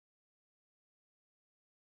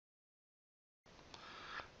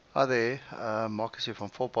Hi there, Marcus here from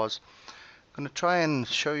 4POS. I'm going to try and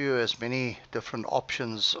show you as many different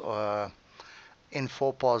options in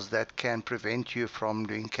 4POS that can prevent you from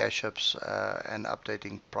doing cash ups and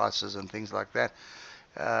updating prices and things like that.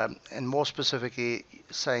 And more specifically,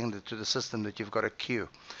 saying that to the system that you've got a queue.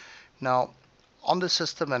 Now, on the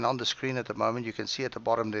system and on the screen at the moment, you can see at the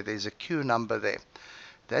bottom that there's a queue number there.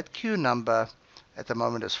 That queue number at the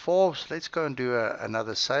moment is 4. So let's go and do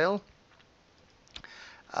another sale.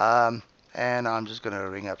 And I'm just going to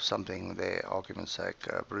ring up something there, argument's sake,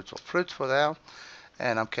 brutal fruit for now,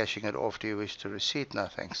 and I'm cashing it off. Do you wish to receipt? No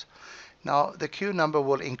thanks. Now the queue number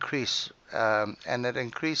will increase, and it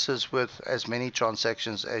increases with as many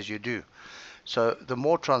transactions as you do. So the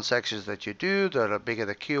more transactions that you do, the bigger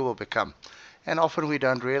the queue will become. And often we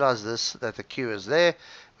don't realize this, that the queue is there.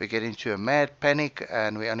 We get into a mad panic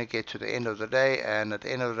and we only get to the end of the day, and at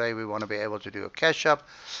the end of the day we want to be able to do a cash up,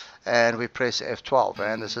 and we press F12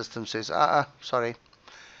 and the system says sorry,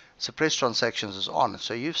 suppress transactions is on.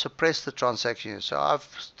 So you've suppressed the transactions. So I've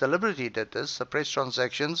deliberately did this. Suppress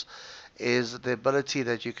transactions is the ability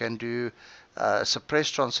that you can do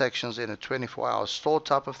suppress transactions in a 24-hour store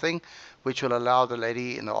type of thing, which will allow the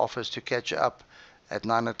lady in the office to catch up at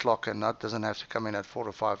 9 o'clock and doesn't have to come in at 4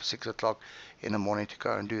 or 5 6 o'clock in the morning to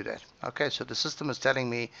go and do that. Okay, so the system is telling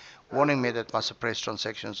me, warning me that my suppress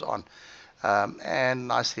transactions is on. And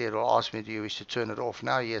nicely it will ask me, do you wish to turn it off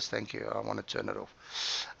now? Yes, thank you, I want to turn it off.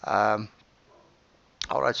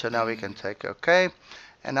 Alright, so now we can take OK.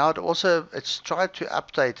 And now it's tried to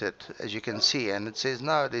update it, as you can see, and it says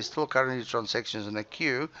no, there's still currently transactions in the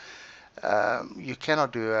queue. You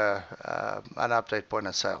cannot do an update point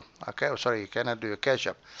of sale. Okay, oh, sorry, you cannot do a cash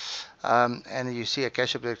up. And you see a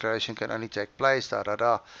cash up declaration can only take place,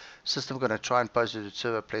 System going to try and post it to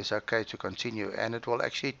server, place OK to continue, and it will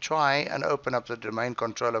actually try and open up the domain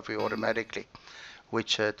controller for you automatically,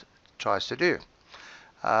 which it tries to do.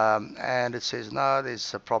 And it says no,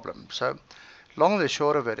 there's a problem. So long and the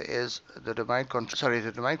short of it is the domain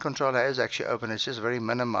controller is actually open. It's just very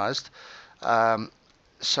minimized.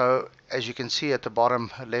 So as you can see at the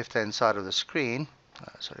bottom left hand side of the screen,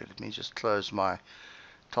 sorry, let me just close my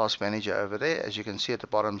task manager over there. As you can see at the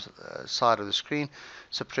bottom side of the screen,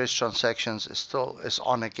 suppress transactions is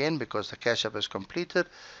on again because the cash up is completed.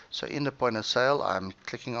 So in the point of sale, I'm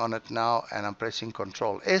clicking on it now and I'm pressing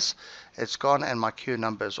Control S. It's gone and my queue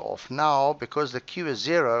number is off. Now because the queue is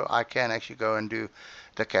 0, I can actually go and do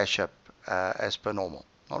the cash up as per normal.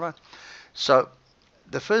 Alright, so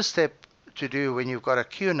the first step to do when you've got a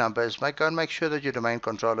queue number is go and make sure that your domain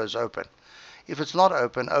controller is open. If it's not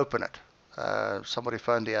open, open it. Somebody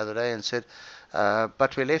phoned the other day and said,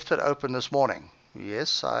 but we left it open this morning.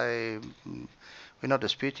 Yes, we're not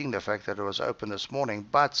disputing the fact that it was open this morning,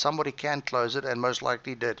 but somebody can close it and most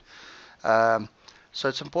likely did. So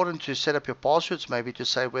it's important to set up your passwords, maybe to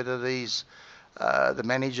say whether the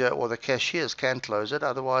manager or the cashiers can close it.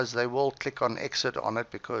 Otherwise they will click on exit on it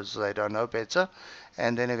because they don't know better,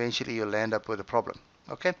 and then eventually you'll end up with a problem.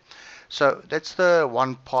 Okay, so that's the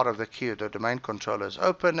one part of the queue. The domain controller is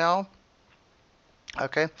open now.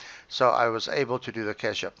 Okay, so I was able to do the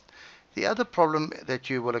cash up. The other problem that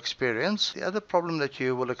you will experience is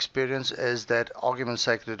that, argument's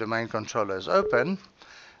sake, the domain controller is open,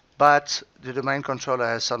 but the domain controller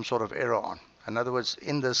has some sort of error on. In other words,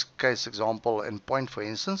 in this case example in point, for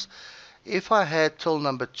instance, if I had till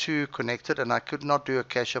number 2 connected and I could not do a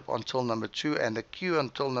cash up until number 2 and the queue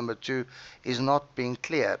until number 2 is not being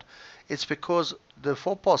cleared, it's because the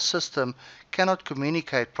 4POS system cannot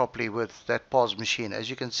communicate properly with that POS machine.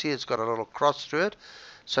 As you can see, it's got a little cross through it,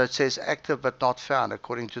 so it says active but not found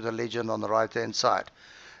according to the legend on the right hand side.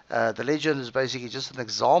 The legend is basically just an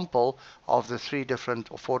example of the 3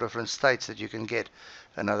 different or 4 different states that you can get.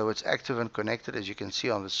 In other words, active and connected, as you can see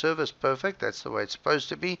on the server, is perfect. That's the way it's supposed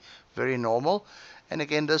to be, very normal. And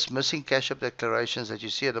again, this missing cash up declarations that you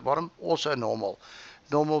see at the bottom, also normal.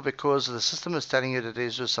 Normal because the system is telling you that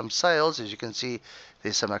there's some sales. As you can see,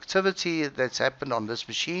 there's some activity that's happened on this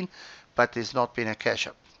machine, but there's not been a cash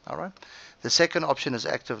up. Alright. The second option is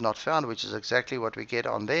active not found, which is exactly what we get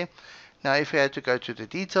on there. Now if we had to go to the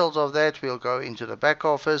details of that, we'll go into the back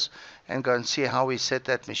office and go and see how we set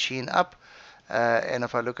that machine up. And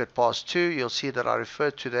if I look at POS 2, you'll see that I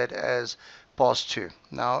refer to that as POS 2.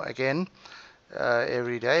 Now again,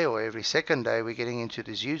 every day or every second day we're getting into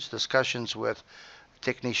these huge discussions with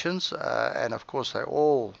technicians, and of course they're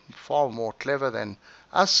all far more clever than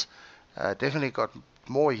us, definitely got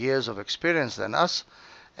more years of experience than us,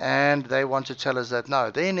 and they want to tell us that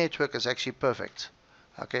no, their network is actually perfect.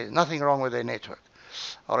 Okay, nothing wrong with their network.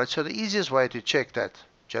 Alright, so the easiest way to check that,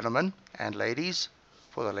 gentlemen and ladies,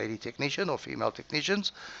 for the lady technician or female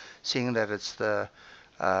technicians, seeing that it's the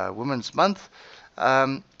Women's Month,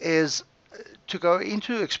 is to go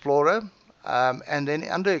into Explorer, and then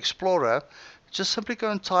under Explorer, just simply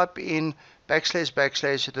go and type in //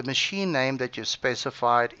 the machine name that you've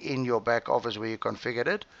specified in your back office where you configured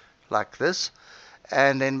it, like this,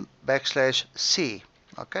 and then /C.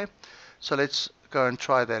 Okay, so let's go and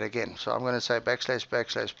try that again. So I'm going to say /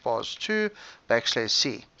 POS2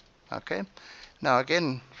 /C. Okay, now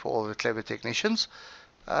again, for all the clever technicians,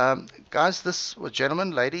 guys, this, well,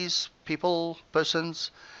 gentlemen, ladies, people,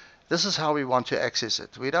 persons, this is how we want to access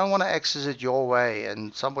it. We don't want to access it your way,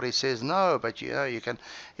 and somebody says no, but you know, you can,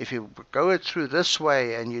 if you go it through this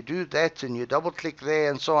way and you do that and you double click there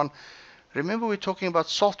and so on. Remember, we're talking about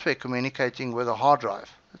software communicating with a hard drive.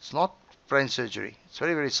 It's not brain surgery. It's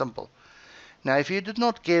very, very simple. Now, if you did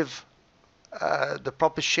not give the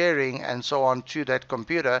proper sharing and so on to that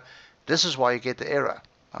computer, this is why you get the error.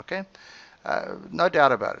 Okay, no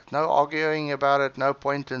doubt about it. No arguing about it. No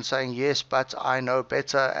point in saying yes, but I know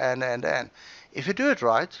better. And if you do it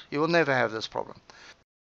right, you will never have this problem.